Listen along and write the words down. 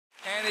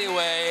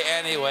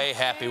Anyway,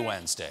 happy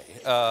Wednesday.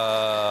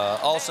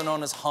 Also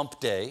known as Hump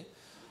Day.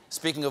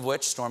 Speaking of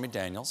which, Stormy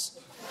Daniels.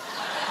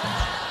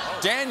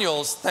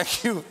 Daniels,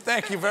 thank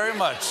you very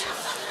much.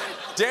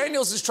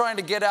 Daniels is trying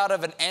to get out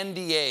of an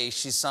NDA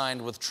she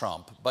signed with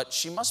Trump, but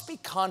she must be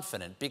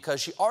confident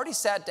because she already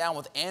sat down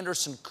with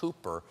Anderson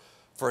Cooper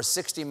for a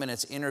 60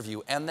 Minutes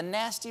interview, and the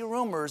nasty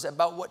rumors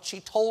about what she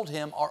told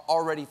him are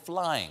already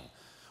flying.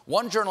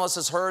 One journalist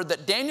has heard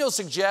that Daniels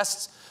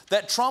suggests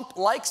that Trump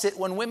likes it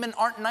when women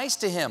aren't nice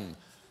to him,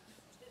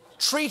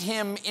 treat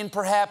him in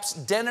perhaps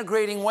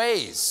denigrating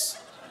ways.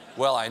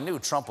 Well, I knew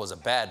Trump was a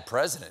bad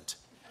president,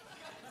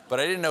 but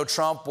I didn't know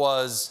Trump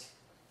was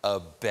a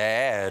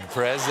bad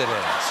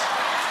president.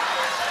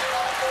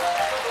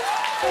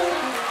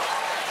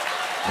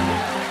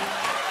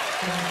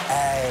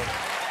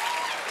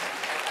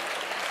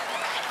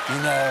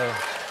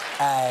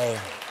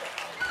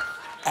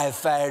 I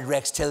fired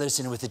Rex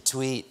Tillerson with a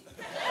tweet.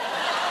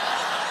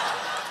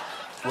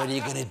 What are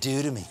you gonna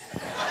do to me?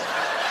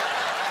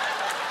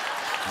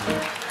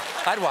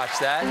 I'd watch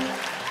that.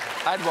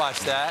 I'd watch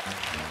that.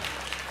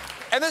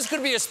 And this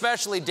could be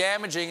especially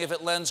damaging if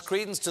it lends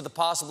credence to the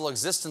possible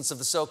existence of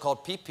the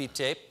so-called pee-pee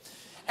tape.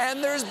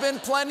 And there's been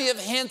plenty of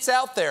hints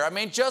out there. I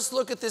mean, just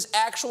look at this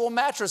actual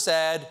mattress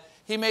ad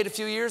he made a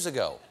few years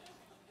ago.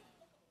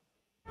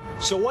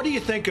 So what do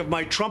you think of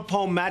my Trump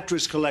Home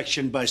mattress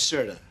collection by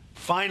Serta?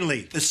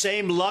 Finally, the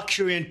same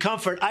luxury and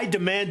comfort I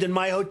demand in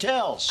my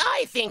hotels.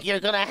 I think you're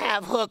gonna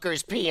have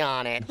hookers pee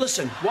on it.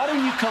 Listen, why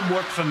don't you come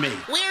work for me?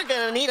 We're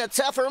gonna need a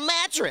tougher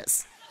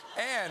mattress.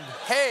 And,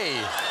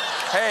 hey,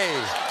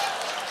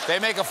 they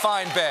make a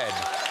fine bed.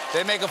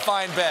 They make a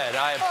fine bed.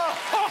 I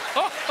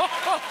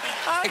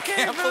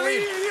can't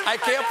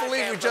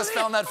believe we just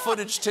found that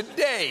footage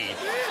today.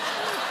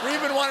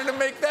 We've been wanting to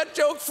make that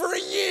joke for a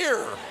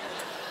year.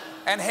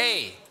 And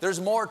hey, there's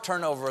more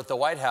turnover at the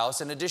White House.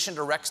 In addition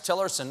to Rex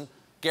Tillerson,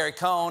 Gary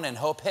Cohn, and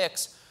Hope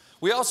Hicks,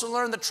 we also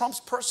learned that Trump's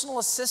personal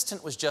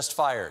assistant was just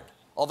fired.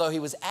 Although he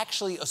was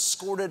actually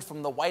escorted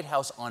from the White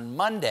House on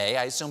Monday,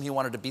 I assume he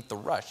wanted to beat the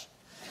rush.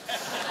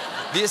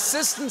 The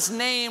assistant's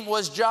name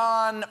was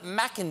John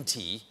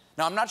McEntee.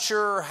 Now, I'm not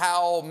sure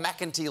how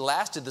McEntee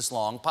lasted this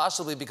long,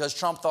 possibly because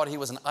Trump thought he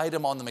was an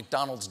item on the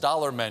McDonald's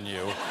dollar menu.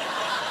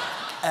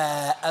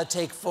 I'll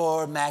take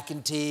 4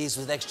 McEntees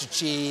with extra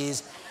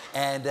cheese.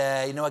 And,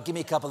 you know what, give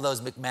me a couple of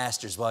those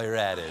McMasters while you're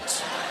at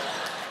it.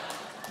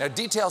 Now,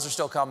 details are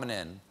still coming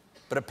in,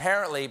 but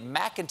apparently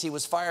McEntee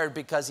was fired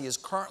because he is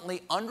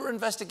currently under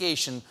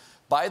investigation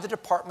by the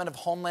Department of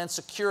Homeland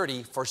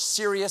Security for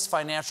serious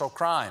financial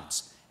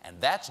crimes. And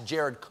that's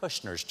Jared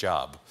Kushner's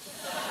job.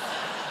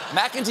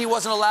 McEntee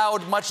wasn't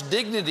allowed much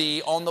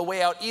dignity on the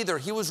way out either.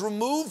 He was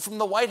removed from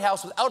the White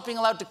House without being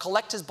allowed to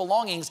collect his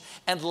belongings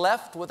and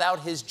left without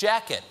his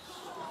jacket.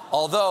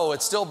 Although,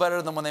 it's still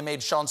better than when they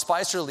made Sean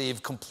Spicer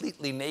leave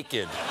completely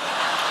naked.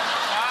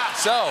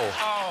 So,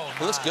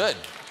 he looks good.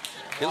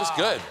 He looks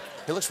good.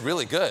 He looks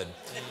really good.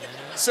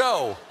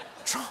 So,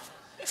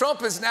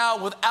 Trump is now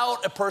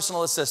without a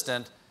personal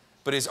assistant,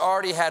 but he's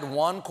already had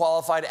one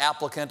qualified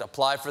applicant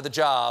apply for the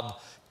job,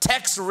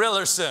 Tex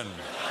Rillerson.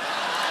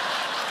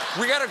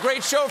 We got a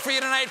great show for you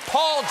tonight.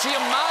 Paul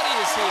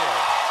Giamatti is here.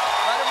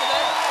 Right over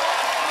there.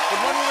 But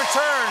when we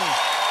return,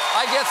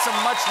 I get some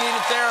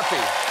much-needed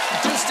therapy.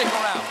 Do stick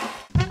around.